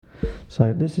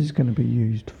So this is going to be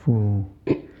used for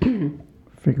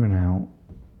figuring out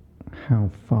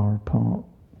how far apart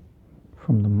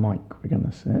from the mic we're going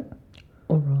to sit.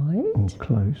 All right. Or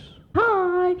close.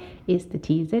 Hi, it's the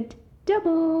TZ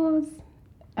Doubles.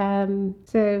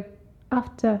 So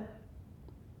after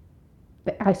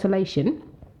the isolation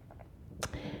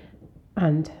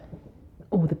and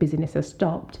all the busyness has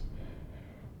stopped,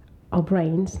 our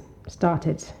brains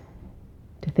started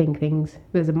to think things.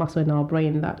 There's a muscle in our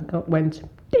brain that went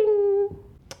ding,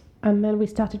 and then we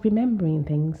started remembering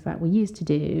things that we used to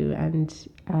do and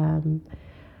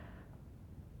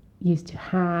used to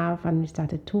have, and we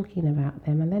started talking about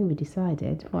them, and then we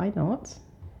decided, why not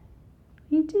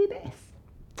you do this?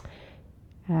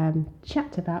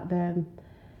 Chat about them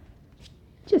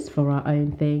just for our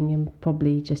own thing, and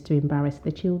probably just to embarrass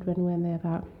the children when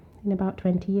they're in about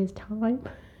 20 years' time.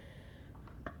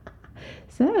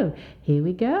 So here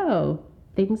we go.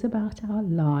 Things about our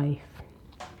life.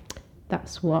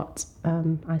 That's what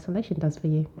isolation does for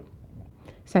you.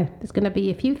 So there's going to be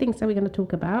a few things that we're going to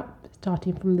talk about,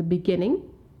 starting from the beginning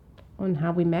on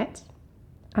how we met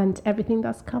and everything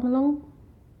that's come along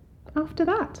after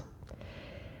that.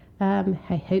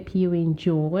 I hope you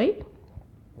enjoy,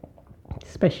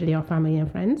 especially our family and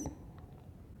friends.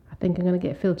 I think I'm going to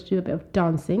get Phil to do a bit of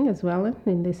dancing as well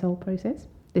in this whole process.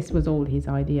 This was all his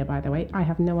idea, by the way. I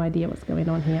have no idea what's going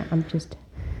on here. I'm just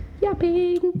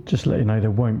yapping. Just to let you know, there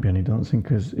won't be any dancing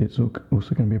because it's also going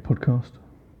to be a podcast.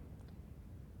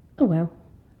 Oh well,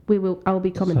 I'll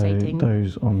be commentating. So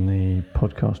those on the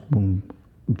podcast will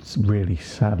really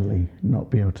sadly not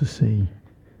be able to see.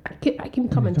 I can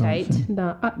commentate.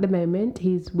 Now, at the moment,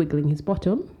 he's wiggling his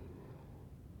bottom.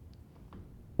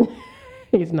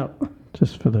 He's not.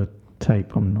 Just for the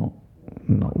tape, I'm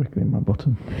not wiggling my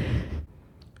bottom.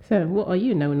 So, what are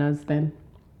you known as then?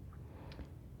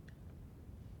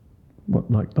 What,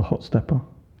 like the hot stepper?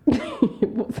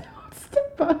 What's a hot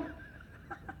stepper?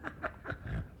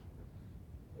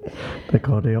 They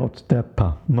call the hot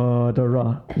stepper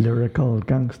murderer, lyrical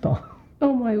gangster.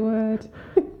 Oh my word.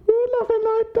 You're laughing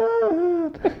like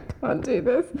that. Can't do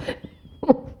this.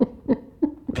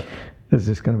 Is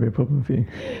this going to be a problem for you?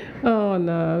 Oh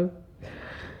no.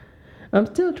 I'm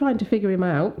still trying to figure him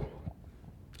out.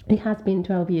 It has been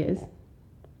 12 years.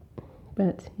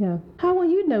 But yeah. How are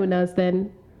you known as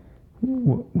then?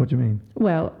 What do you mean?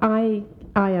 Well, I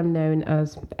am known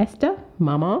as Esther,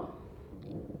 Mama.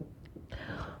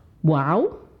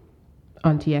 Wow,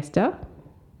 Auntie Esther,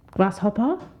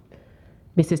 Grasshopper,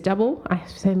 Mrs. Double. I have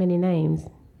so many names.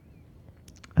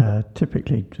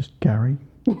 Typically just Gary.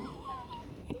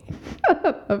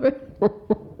 I've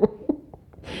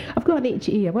got an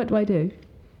itchy ear. What do I do?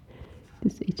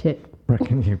 Just itch it.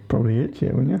 Reckon you probably itch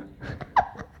it, wouldn't you?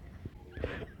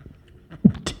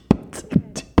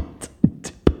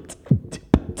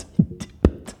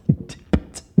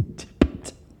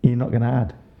 You're not going to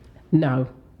add? No.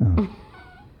 Oh. I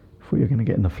thought you were going to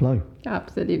get in the flow.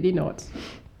 Absolutely not.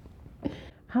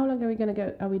 How long are we going to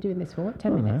go? Are we doing this for?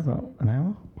 10 minutes? I don't know, about an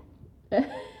hour.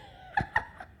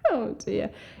 Oh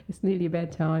dear. It's nearly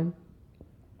bedtime.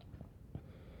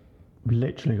 We've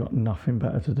literally got nothing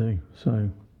better to do, so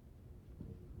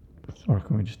I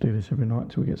reckon we just do this every night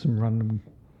till we get some random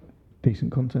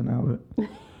decent content out of it.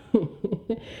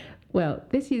 Well,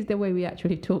 this is the way we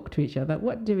actually talk to each other.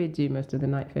 What do we do most of the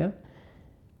night, Phil?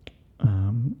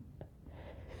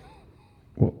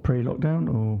 What, pre-lockdown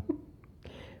or?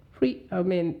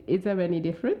 Is there any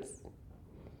difference?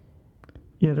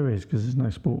 Yeah, there is, because there's no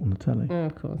sport on the telly. Oh,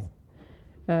 of course.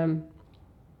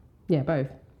 Yeah, both.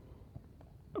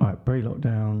 All right,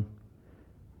 pre-lockdown,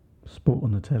 sport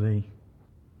on the telly,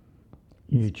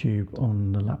 YouTube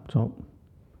on the laptop,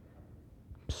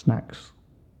 snacks,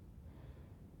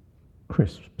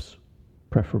 crisps,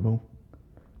 preferable.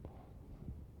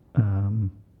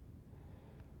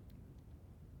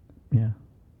 Yeah,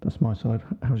 that's my side.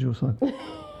 How's your side?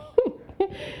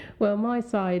 Well, my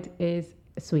side is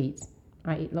sweets.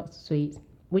 I eat lots of sweets.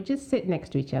 We just sit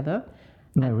next to each other.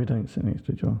 No, we don't sit next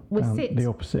to each other. We Down sit. the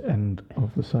opposite end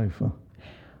of the sofa.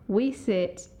 We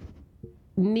sit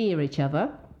near each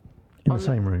other. In the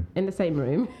same room. In the same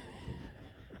room.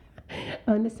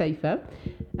 On the sofa.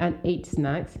 And eat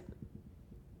snacks.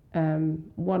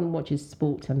 One watches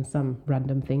sport and some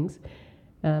random things.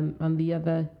 And the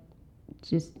other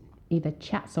just either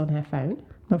chats on her phone.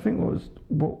 I think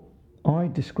what I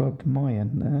described my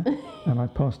end there, and I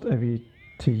passed over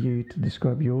to you to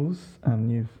describe yours,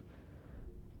 and you've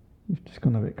just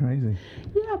gone a bit crazy.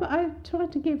 Yeah, but I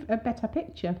tried to give a better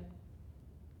picture.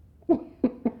 Well,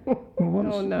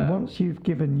 once you've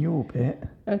given your bit,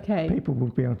 okay, people will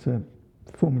be able to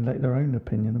formulate their own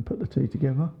opinion and put the two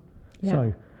together. Yeah.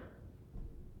 So,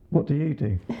 what do you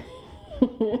do?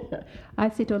 I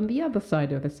sit on the other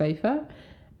side of the sofa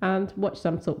and watch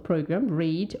some sort of program,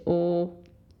 read, or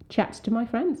chat to my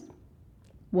friends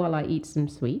while I eat some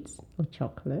sweets or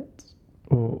chocolate.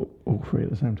 Or all three at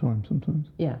the same time sometimes?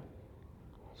 Yeah.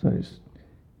 So it's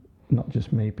not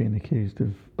just me being accused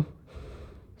of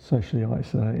socially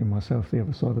isolating myself the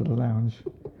other side of the lounge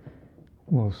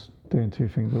whilst doing two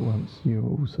things at once.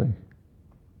 You also.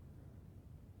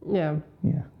 Yeah.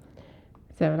 Yeah.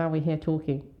 So now we're here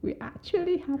talking. We're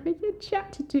actually having a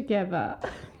chat together.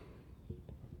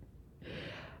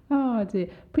 Oh dear.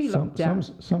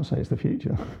 Pre-lockdown. Some say it's the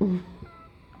future.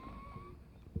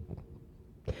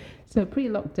 So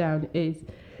pre-lockdown is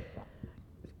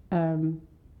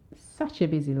such a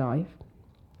busy life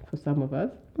for some of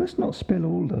us. Let's not spill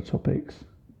all the topics.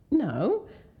 No.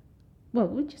 Well,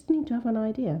 we just need to have an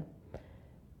idea.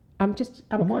 I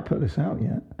might put this out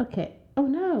yet. Okay. Oh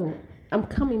no. I'm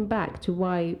coming back to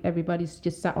why everybody's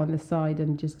just sat on the side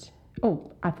and just...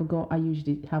 Oh, I forgot I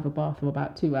usually have a bath for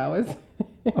about 2 hours.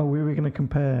 Oh, we were going to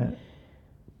compare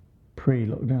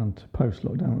pre-lockdown to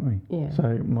post-lockdown, weren't we? Yeah.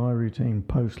 So my routine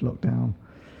post-lockdown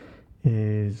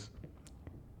is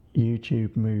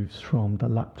YouTube moves from the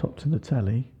laptop to the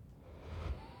telly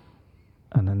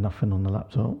and then nothing on the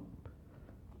laptop.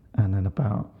 And then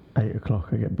about 8 o'clock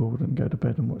I get bored and go to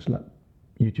bed and watch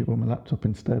YouTube on my laptop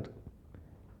instead.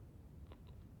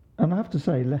 And I have to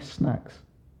say, less snacks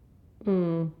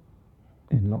in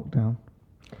lockdown.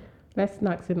 Less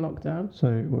snacks in lockdown.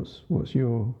 So what's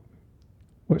your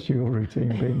routine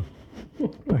been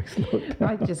post lockdown?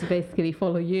 I just basically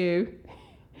follow you.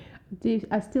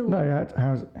 I still... No,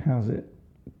 how's it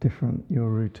different, your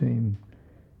routine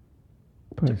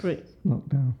post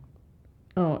lockdown?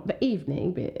 Oh, the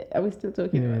evening bit. Are we still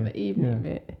talking about the evening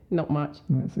bit? Not much.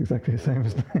 That's exactly the same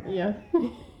as that. Yeah.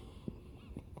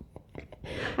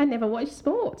 I never watched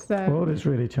sports, so... Well, what it's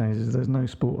really changed is there's no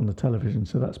sport on the television,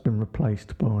 so that's been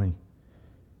replaced by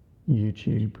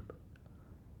YouTube.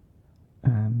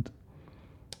 And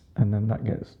then that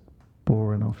gets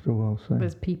boring after a while, so...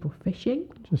 There's people fishing.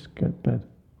 Just go to bed.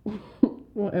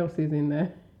 What else is in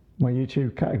there? My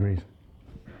YouTube categories.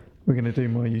 We're going to do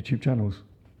my YouTube channels.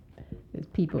 There's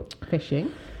people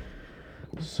fishing.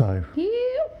 So,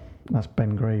 that's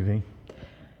Ben Gravy.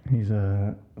 He's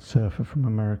a surfer from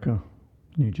America,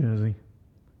 New Jersey.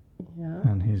 Yeah.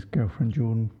 And his girlfriend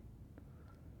Jordan.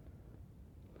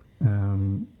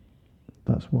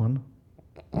 That's one.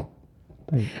 I've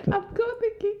got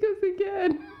the giggles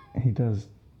again. He does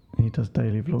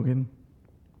daily vlogging,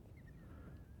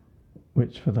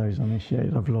 which for those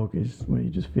uninitiated, a vlog is where you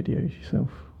just videos yourself.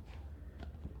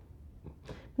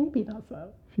 Maybe that's so.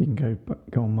 If you can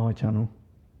go on my channel,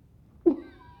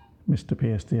 Mr.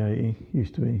 PSD80,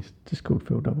 used to be, it's just called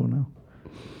Phil Double now.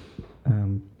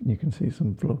 You can see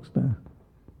some vlogs there.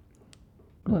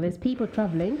 Well, there's people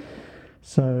travelling.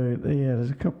 So yeah,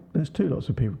 there's two lots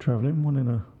of people travelling. One in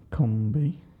a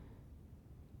combi,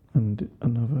 and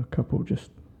another couple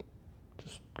just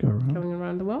go around. Going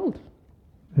around the world.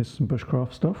 There's some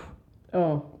bushcraft stuff.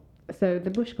 Oh, so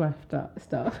the bushcraft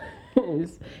stuff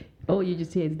is all you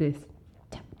just hear is this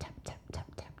tap tap tap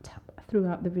tap tap tap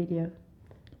throughout the video.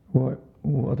 What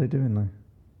are they doing though?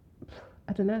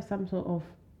 I don't know, some sort of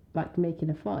like making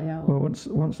a fire. Well,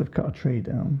 once they've cut a tree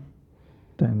down,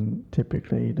 then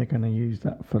typically they're going to use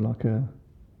that for like a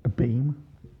beam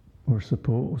or a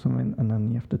support or something, and then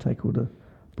you have to take all the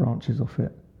branches off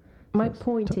it. My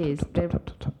point is,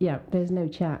 there's no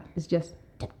chat. It's just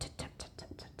tap tap tap tap tap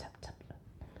tap tap tap,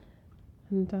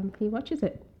 and he watches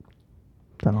it.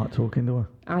 Don't like talking, do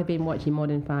I? I've been watching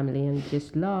Modern Family and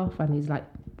just laugh, and he's like,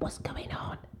 "What's going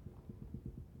on?"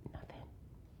 Nothing.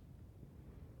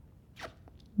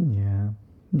 Yeah,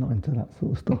 not into that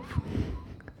sort of stuff.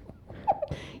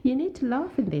 You need to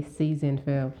laugh in this season,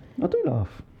 Phil. I do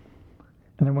laugh.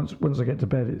 And then once I get to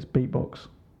bed, it's beatbox.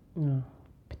 Oh.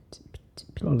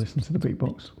 Got to listen to the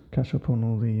beatbox, catch up on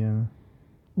all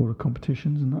the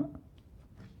competitions and that.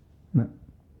 No.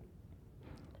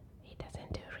 He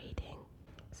doesn't do reading.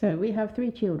 So we have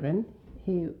 3 children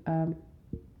who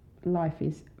life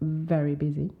is very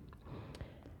busy.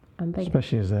 And they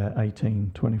Especially as they're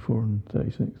 18, 24 and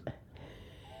 36.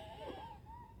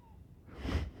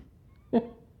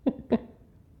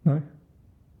 No?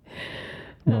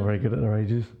 Not very good at their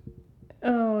ages.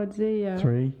 Oh dear.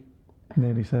 3,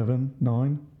 nearly 7,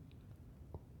 9.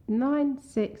 9,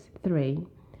 6, 3.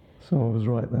 So I was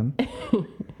right then.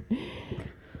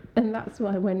 And that's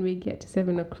why when we get to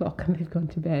 7 o'clock and they've gone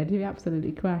to bed, we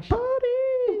absolutely crash.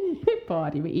 Party!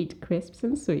 Party. We eat crisps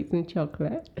and sweets and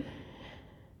chocolate.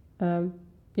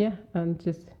 Yeah, and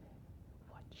just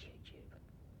watch YouTube.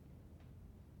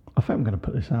 think I'm going to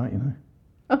put this out, you know.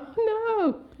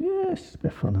 Oh Yeah, it's just a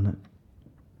bit of fun, isn't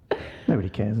it? Nobody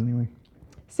cares anyway. no!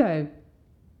 So,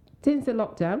 since the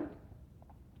lockdown,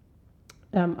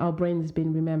 our brains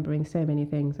been remembering so many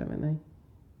things, haven't they?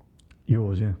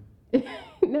 Yours, yeah.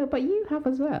 No, but you have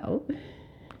as well.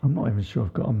 I'm not even sure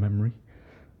I've got a memory.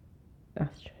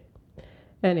 That's true.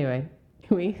 Anyway,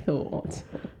 we thought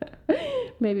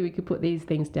maybe we could put these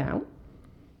things down,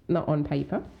 not on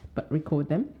paper, but record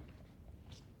them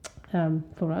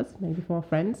for us, maybe for our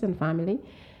friends and family.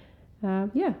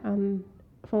 And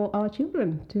for our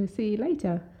children to see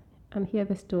later and hear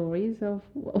the stories of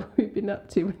what we've been up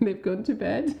to when they've gone to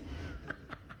bed.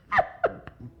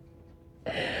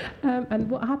 And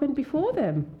what happened before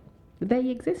them. They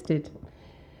existed.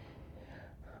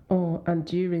 And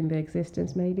during their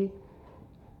existence, maybe.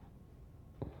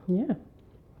 Yeah.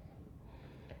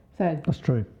 So, That's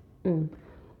true.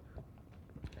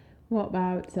 what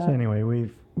about... So anyway,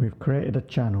 we've created a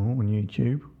channel on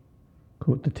YouTube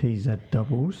called the TZ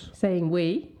Doubles. saying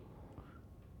we,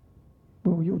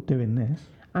 Well, you're doing this.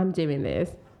 I'm doing this.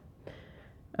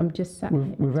 I'm just sat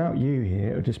Without you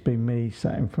here, it would just be me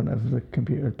sat in front of the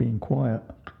computer being quiet.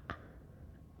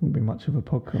 Wouldn't be much of a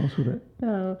podcast, would it?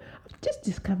 No, I've just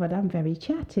discovered I'm very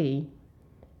chatty.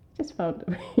 Just found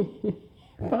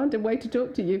found a way to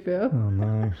talk to you, Phil. Oh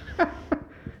no.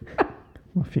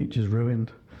 My future's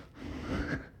ruined.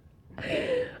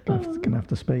 Gonna have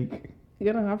to speak.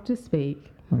 You're gonna have to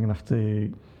speak. I'm gonna have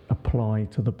to apply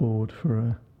to the board for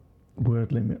a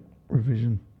word limit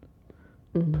revision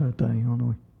per day,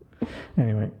 aren't I?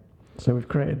 Anyway, so we've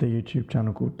created the YouTube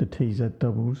channel called the TZ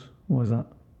Doubles. Why is that?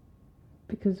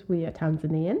 Because we are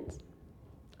Tanzanians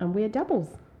and we are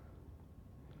doubles.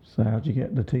 So how do you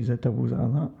get the TZ Doubles out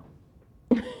of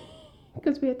that?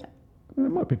 Because we are... There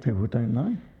might be people who don't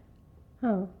know.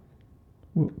 Oh.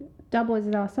 Well, Doubles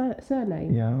is our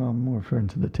surname. yeah, I'm more referring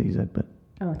to the TZ, but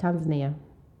Oh, Tanzania.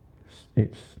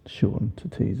 it's shortened to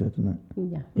TZ, isn't it?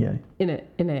 Yeah. Yeah, In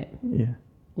it. yeah.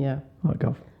 Yeah. Right,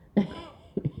 Gov.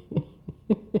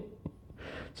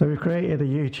 So we've created a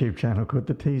YouTube channel called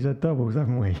the TZ Doubles,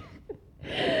 haven't we?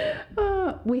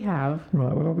 We have.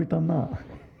 Right, well, have we done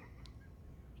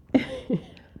that?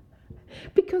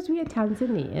 Because we are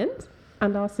Tanzanians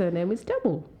and our surname is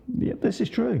Double. Yeah, this is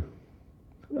true.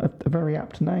 A very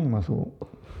apt name, I thought.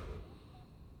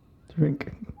 Do you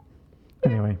think?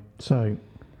 Anyway, so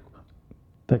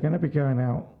they're going to be going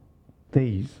out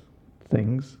these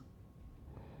things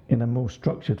in a more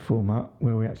structured format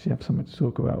where we actually have something to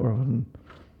talk about rather than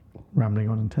rambling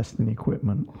on and testing the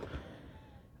equipment.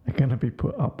 They're going to be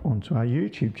put up onto our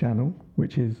YouTube channel,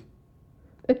 which is...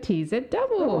 A TZ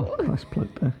Double. Oh, nice plug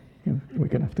there. Yeah, we're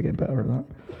going to have to get better at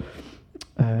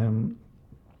that.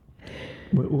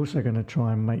 We're also going to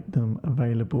try and make them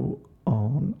available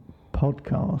on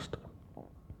podcast.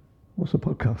 What's a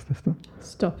podcast, Esther?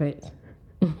 Stop it.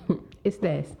 It's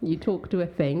this. You talk to a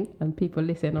thing and people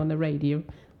listen on the radio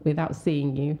without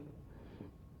seeing you.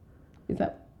 Is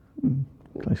that...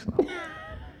 Close enough.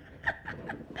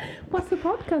 What's the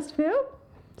podcast, Phil?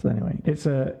 So anyway, it's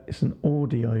an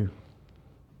audio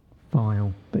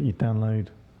file that you download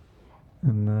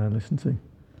and listen to.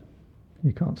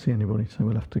 You can't see anybody, so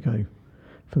we'll have to go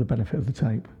for the benefit of the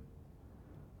tape.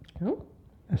 Oh.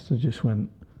 Esther just went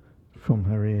from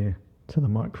her ear to the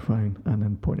microphone and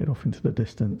then pointed off into the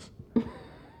distance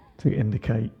to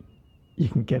indicate you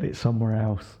can get it somewhere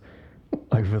else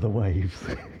over the waves.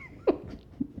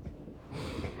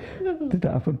 Did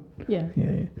that happen? Yeah.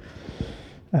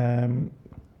 Yeah.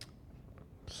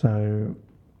 So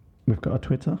we've got a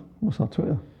Twitter. What's our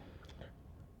Twitter?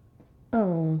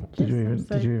 Oh, Did you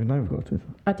even know we've got a Twitter?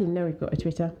 I didn't know we've got a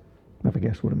Twitter. Have a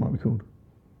guess what it might be called?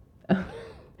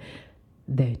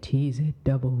 The TZ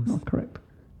Doubles. Oh, correct.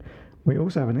 We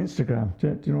also have an Instagram.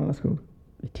 Do you know what that's called?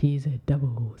 The TZ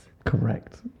Doubles.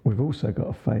 Correct. We've also got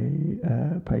a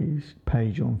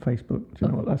page on Facebook. Do you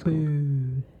know what that's called?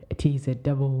 Boo. TZ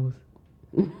Doubles.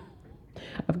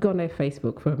 I've got no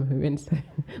Facebook from her, so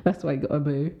that's why I got a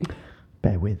boo.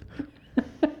 Bear with.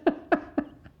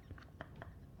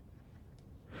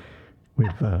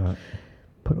 We've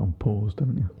put on pause,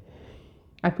 haven't you?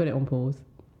 I put it on pause.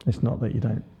 It's not that you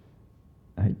don't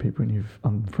hate people and you've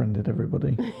unfriended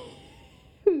everybody.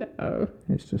 No.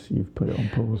 It's just you've put it on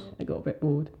pause. I got a bit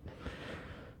bored.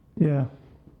 Yeah.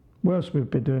 What else we've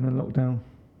been doing in lockdown?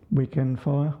 Weekend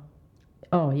fire?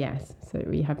 Oh, yes. So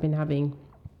we have been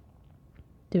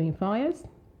doing fires.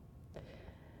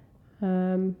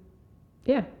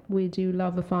 Yeah, we do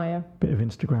love a fire. Bit of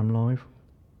Instagram live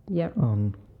Yep.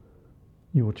 on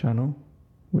your channel,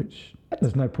 which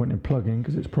there's no point in plugging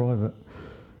because it's private.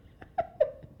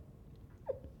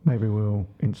 Maybe we'll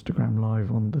Instagram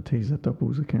live on the Teaser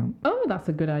Doubles account Oh, that's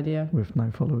a good idea. with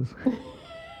no followers.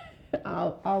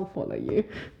 I'll follow you.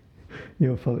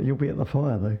 You'll be at the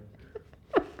fire though.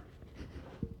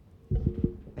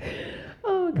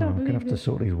 Oh, I I'm can't going to believe have to it.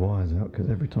 sort these wires out because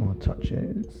every time I touch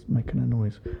it, it's making a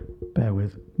noise. Bear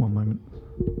with, one moment.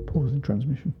 Pause in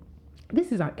transmission.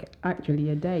 This is actually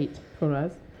a date for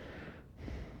us.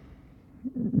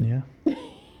 Yeah.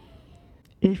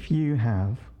 If you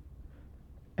have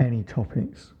any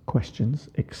topics, questions,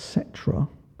 etc.,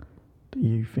 that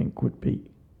you think would be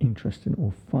interesting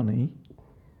or funny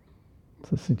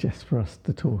to suggest for us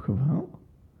to talk about,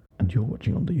 and you're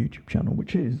watching on the YouTube channel,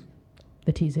 which is,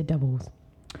 The Teaser Doubles.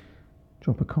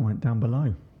 drop a comment down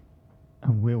below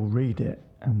and we'll read it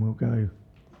and we'll go,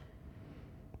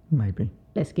 maybe.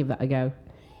 Let's give that a go.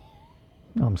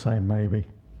 I'm saying maybe.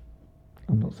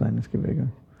 I'm not saying let's give it a go.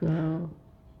 Oh.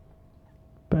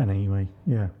 But anyway,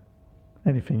 yeah.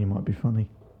 Anything you might be funny.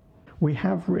 We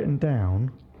have written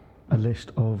down a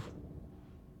list of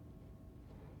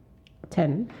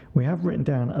 10. We have written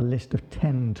down a list of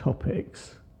 10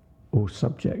 topics or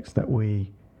subjects that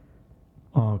we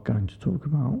are going to talk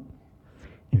about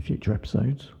in future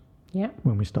episodes Yeah.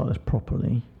 when we start this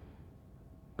properly,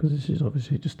 because this is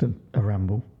obviously just a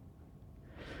ramble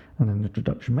and an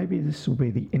introduction. Maybe this will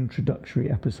be the introductory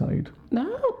episode. No.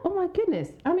 Oh my goodness.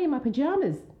 I'm in my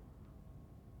pajamas.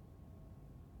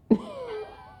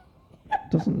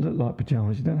 Doesn't look like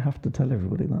pyjamas. You don't have to tell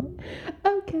everybody that.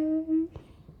 Okay.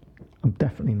 I'm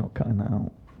definitely not cutting that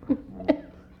out.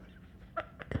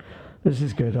 This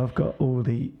is good. I've got all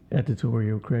the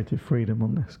editorial creative freedom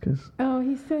on this because Oh,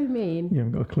 he's so mean. you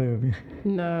haven't got a clue of you.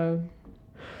 No.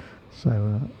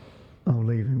 So I'll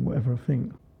leave him whatever I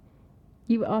think.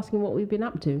 You were asking what we've been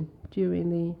up to during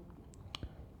the...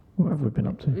 What have we been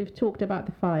up to? We've talked about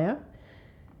the fire.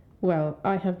 Well,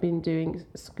 I have been doing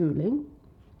schooling,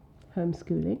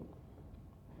 homeschooling.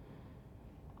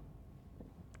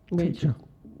 Teacher.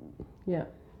 Yeah.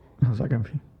 How's that going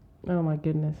for you? Oh my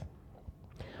goodness.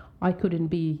 I couldn't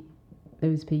be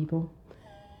those people.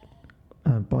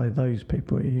 By those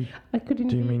people, I couldn't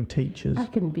do you be... mean teachers? I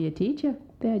couldn't be a teacher.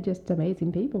 They're just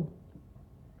amazing people.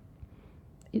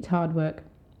 It's hard work.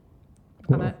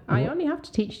 What, And I what- only have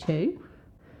to teach 2.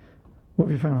 what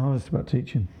have you found hardest about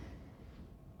teaching?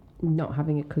 Not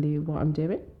having a clue what I'm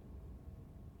doing.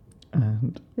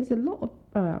 And There's a lot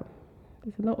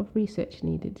of research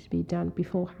needed to be done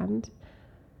beforehand.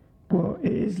 well,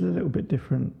 it is a little bit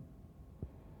different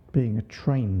being a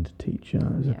trained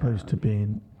teacher as Yeah. opposed to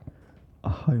being a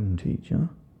home teacher.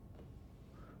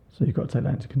 So you've got to take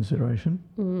that into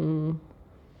consideration.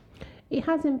 It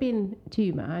hasn't been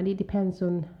too bad. It depends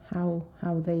on how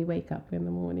they wake up in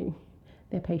the morning.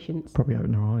 Their patients. Probably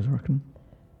open their eyes, I reckon.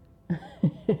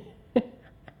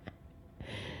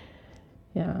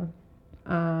 Yeah.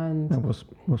 And Now,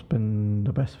 what's been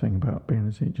the best thing about being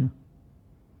a teacher?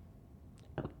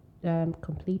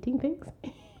 completing things.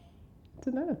 I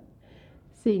don't know.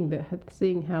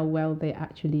 Seeing how well they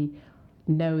actually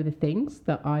know the things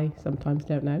that I sometimes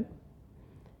don't know.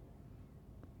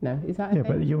 No, is that a Yeah,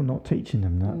 thing? but you're not teaching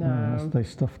them that. No. That's the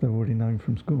stuff they've already known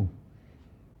from school.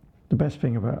 The best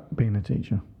thing about being a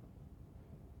teacher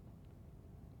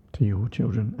to your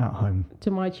children at home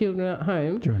To my children at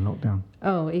home, during lockdown.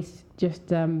 oh, it's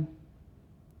just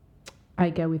I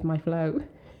go with my flow.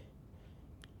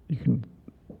 You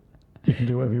can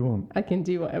do whatever you want. I can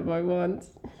do whatever I want,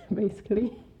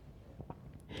 basically.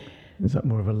 Is that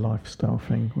more of a lifestyle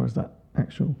thing, or is that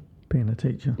actual being a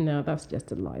teacher? No, that's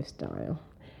just a lifestyle.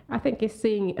 I think it's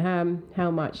seeing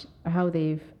how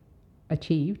they've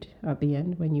achieved at the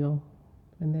end when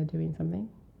they're doing something.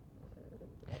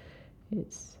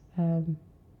 It's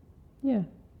yeah.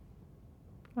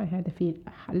 I had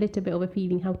a little bit of a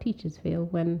feeling how teachers feel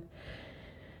when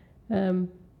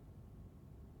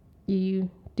you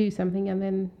do something and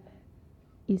then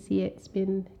you see it's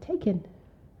been taken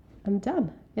and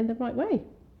done in the right way.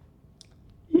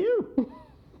 You!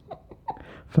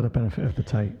 For the benefit of the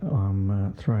tape,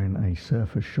 I'm throwing a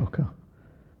surface shocker,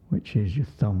 which is your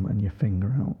thumb and your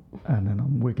finger out, and then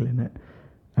I'm wiggling it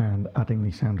and adding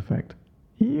the sound effect,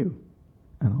 you.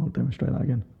 And I'll demonstrate that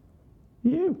again.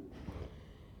 You.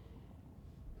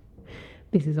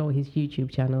 This is all his YouTube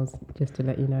channels, just to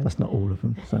let you know. That's not all of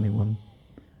them, it's only one.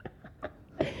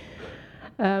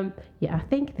 Yeah, I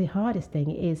think the hardest thing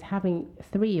is having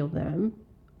 3 of them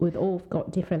with all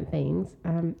got different things,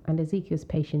 and Ezekiel's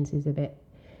patience is a bit...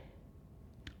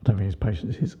 I don't think his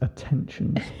patience, his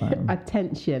attention span.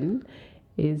 Attention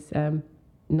is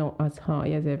not as high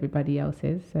as everybody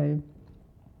else's, so...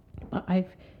 But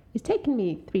It's taken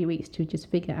me 3 weeks to just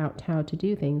figure out how to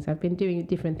do things. I've been doing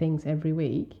different things every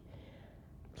week.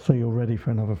 So you're ready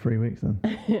for another 3 weeks then?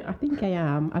 I think I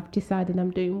am. I've decided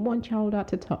I'm doing one child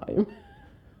at a time.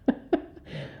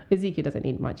 Ezekiel doesn't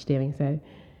need much doing, so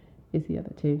is the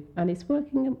other two. And it's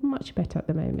working much better at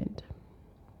the moment.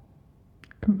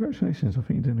 Congratulations, I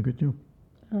think you're doing a good job.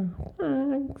 Oh,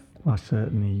 thanks. I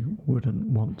certainly wouldn't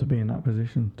want to be in that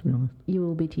position, to be honest. You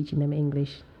will be teaching them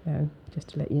English, though, just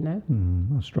to let you know.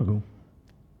 I struggle.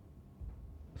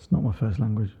 It's not my first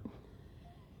language.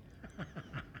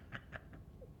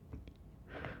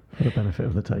 For the benefit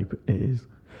of the tape, it is.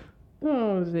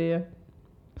 Oh, dear.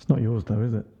 It's not yours though,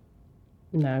 is it?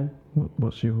 No.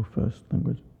 What's your first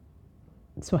language?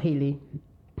 Swahili.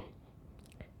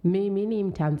 Mimi ni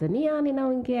Mtanzania,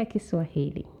 ninaongea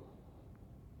Kiswahili.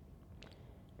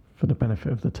 For the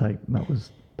benefit of the tape, that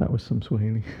was some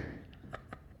Swahili.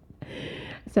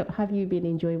 So have you been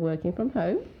enjoying working from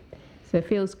home? So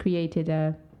Phil's created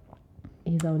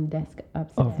his own desk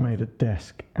upstairs. I've made a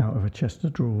desk out of a chest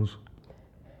of drawers.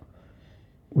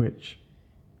 Which,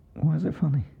 why is it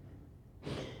funny?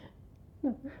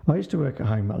 No. I used to work at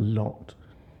home a lot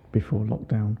before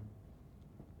lockdown,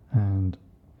 and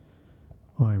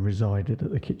I resided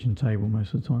at the kitchen table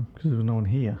most of the time because there was no one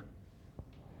here.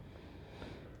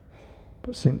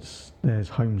 But since there's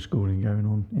homeschooling going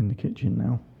on in the kitchen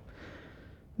now,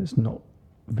 it's not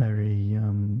very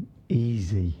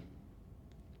easy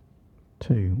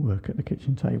to work at the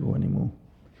kitchen table anymore.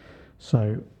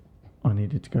 So I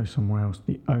needed to go somewhere else.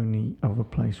 The only other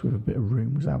place with a bit of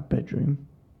room was our bedroom,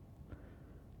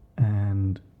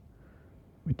 and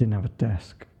we didn't have a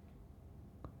desk.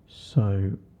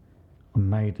 So I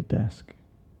made a desk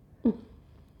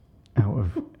out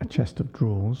of a chest of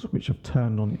drawers, which I've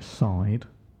turned on its side.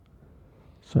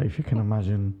 So if you can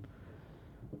imagine,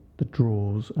 the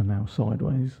drawers are now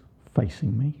sideways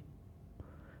facing me,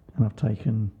 and I've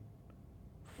taken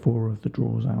 4 of the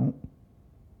drawers out,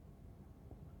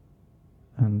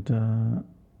 and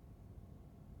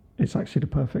it's actually the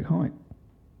perfect height.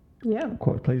 Yeah. I'm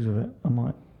quite pleased with it. I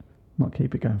might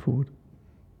keep it going forward.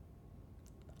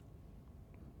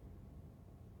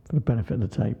 For the benefit of the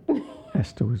tape,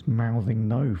 Esther was mouthing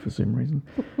no for some reason.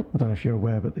 I don't know if you're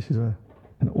aware, but this is an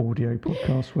audio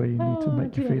podcast where you need to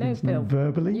make your feelings known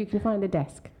verbally. You can find a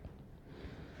desk.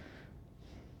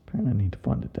 Apparently I need to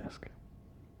find a desk.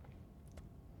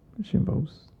 Which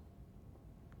involves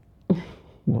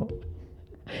what?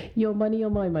 Your money or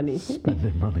my money?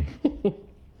 Spending money.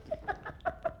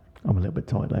 I'm a little bit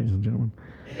tight, ladies and gentlemen.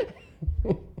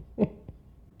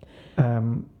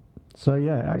 So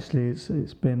yeah, actually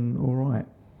it's been all right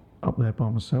up there by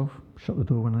myself. Shut the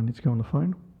door when I need to go on the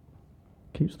phone.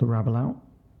 Keeps the rabble out.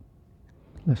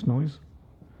 Less noise.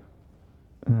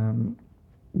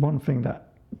 One thing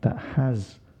that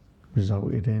has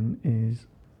resulted in is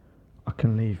I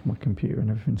can leave my computer and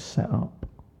everything set up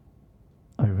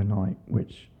overnight,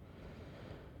 which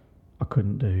I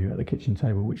couldn't do at the kitchen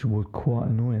table, which was quite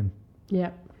annoying. Yeah.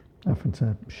 Having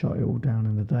to shut it all down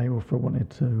in the day, or if I wanted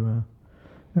to,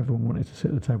 everyone wanted to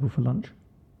sit at the table for lunch,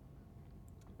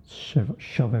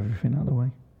 shove everything out of the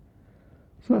way.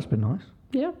 So that's been nice.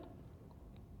 Yeah.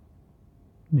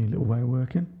 New little way of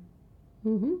working.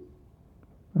 Mhm.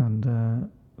 And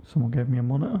someone gave me a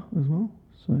monitor as well.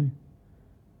 So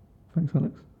thanks,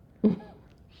 Alex.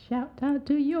 Shout out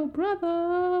to your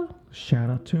brother. Shout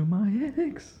out to my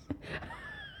ex.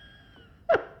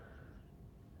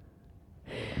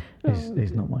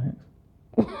 He's not my ex.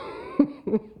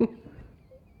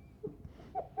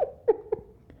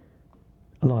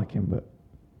 I like him, but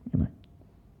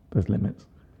there's limits.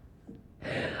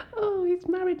 Oh, he's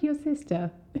married your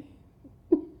sister.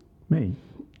 Me?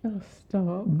 Oh,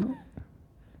 stop. I'm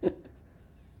not.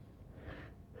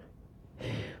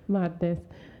 Madness.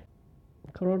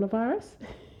 Coronavirus?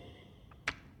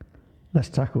 Let's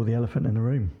tackle the elephant in the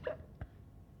room. Do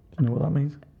you know what that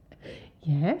means?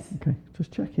 Yes. Okay,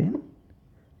 just check in.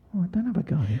 Oh, I don't have a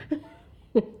go.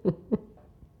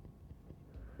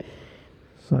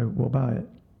 So, what about it?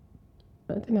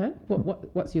 I don't know.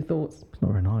 What's your thoughts? It's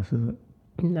not very nice, is it?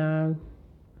 No.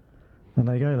 And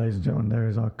there you go, ladies and gentlemen. There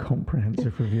is our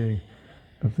comprehensive review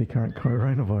of the current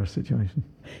coronavirus situation.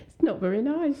 It's not very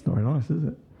nice. It's not very nice, is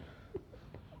it?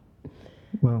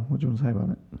 Well, what do you want to say about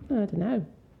it? I don't know.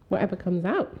 Whatever comes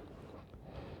out.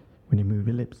 When you move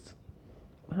your lips.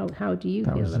 How do you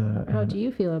That feel? was, How do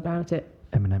you feel about it?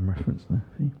 Eminem reference there.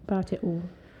 See? About it all?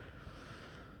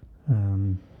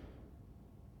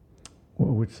 What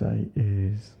I would say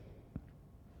is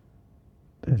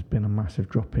there's been a massive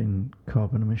drop in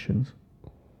carbon emissions,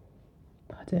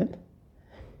 Pardon?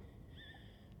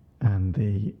 and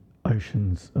the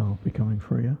oceans are becoming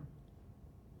freer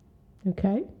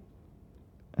Okay.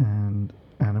 and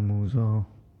animals are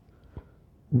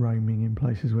roaming in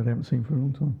places where they haven't seen for a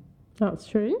long time. That's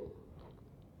true.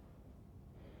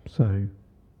 So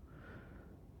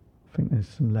I think there's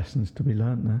some lessons to be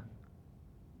learnt there.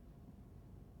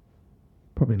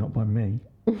 Probably not by me,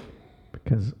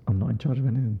 because I'm not in charge of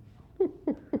anything.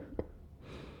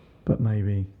 But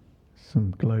maybe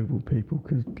some global people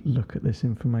could look at this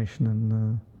information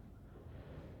and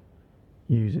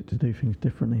use it to do things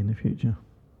differently in the future.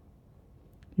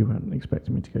 You weren't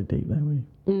expecting me to go deep there, were you?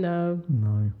 No.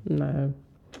 No.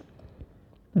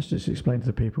 Let's just explain to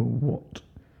the people what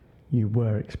you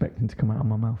were expecting to come out of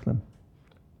my mouth then.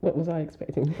 What was I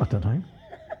expecting? I don't know.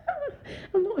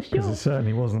 I'm not sure. Because it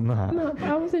certainly wasn't that. No,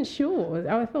 I wasn't sure.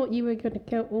 I thought you were going to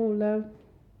get all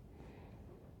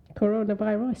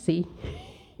coronavirus-y.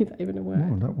 Is that even a word?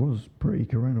 Oh, that was pretty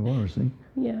coronavirus-y.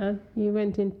 Yeah, you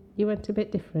went a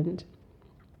bit different.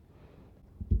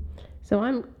 So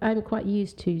I'm quite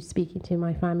used to speaking to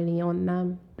my family on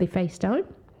the FaceTime.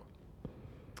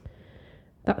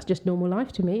 That's just normal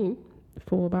life to me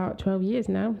for about 12 years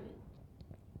now.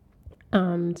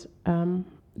 And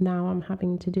now I'm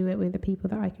having to do it with the people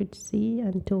that I could see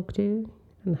and talk to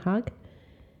and hug.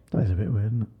 That is a bit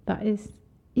weird, isn't it?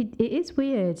 It is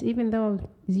weird, even though I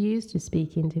was used to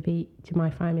speaking to my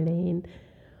family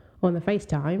on the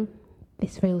FaceTime.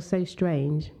 This feels so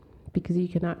strange because you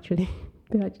can actually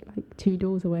be like 2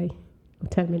 doors away or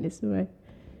 10 minutes away.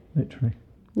 Literally.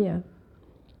 Yeah.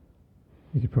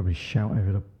 You could probably shout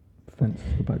over the fence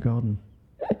of the back garden.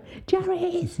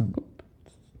 Jerry!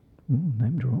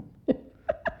 Name drop. I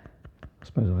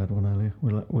suppose I had one earlier.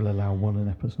 We'll allow one an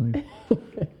episode.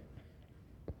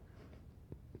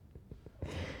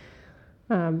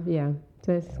 Yeah,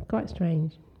 so it's quite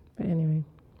strange. But anyway.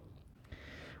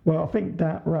 Well, I think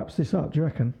that wraps this up, do you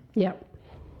reckon? Yep.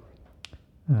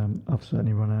 I've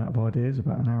certainly run out of ideas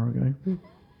about an hour ago.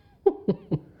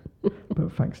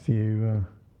 But thanks to you,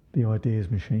 the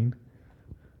ideas machine,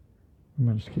 we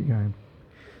managed to keep going.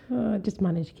 I just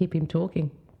managed to keep him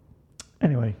talking.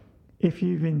 Anyway, if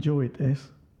you've enjoyed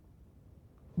this,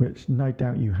 which no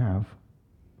doubt you have,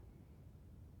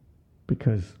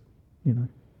 because,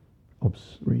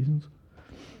 obvious reasons,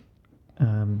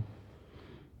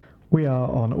 we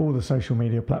are on all the social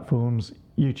media platforms,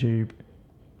 YouTube,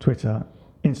 Twitter,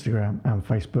 Instagram and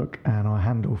Facebook, and our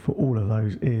handle for all of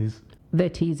those is The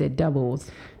TZ Doubles.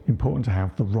 important to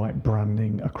have the right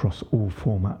branding across all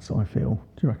formats, I feel.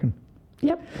 Do you reckon?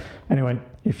 Yep. Anyway,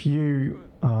 if you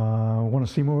want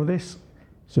to see more of this,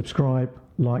 subscribe,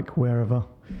 like wherever,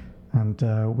 and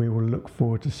we will look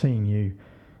forward to seeing you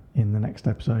in the next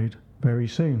episode very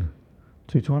soon.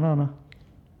 Tutuanana.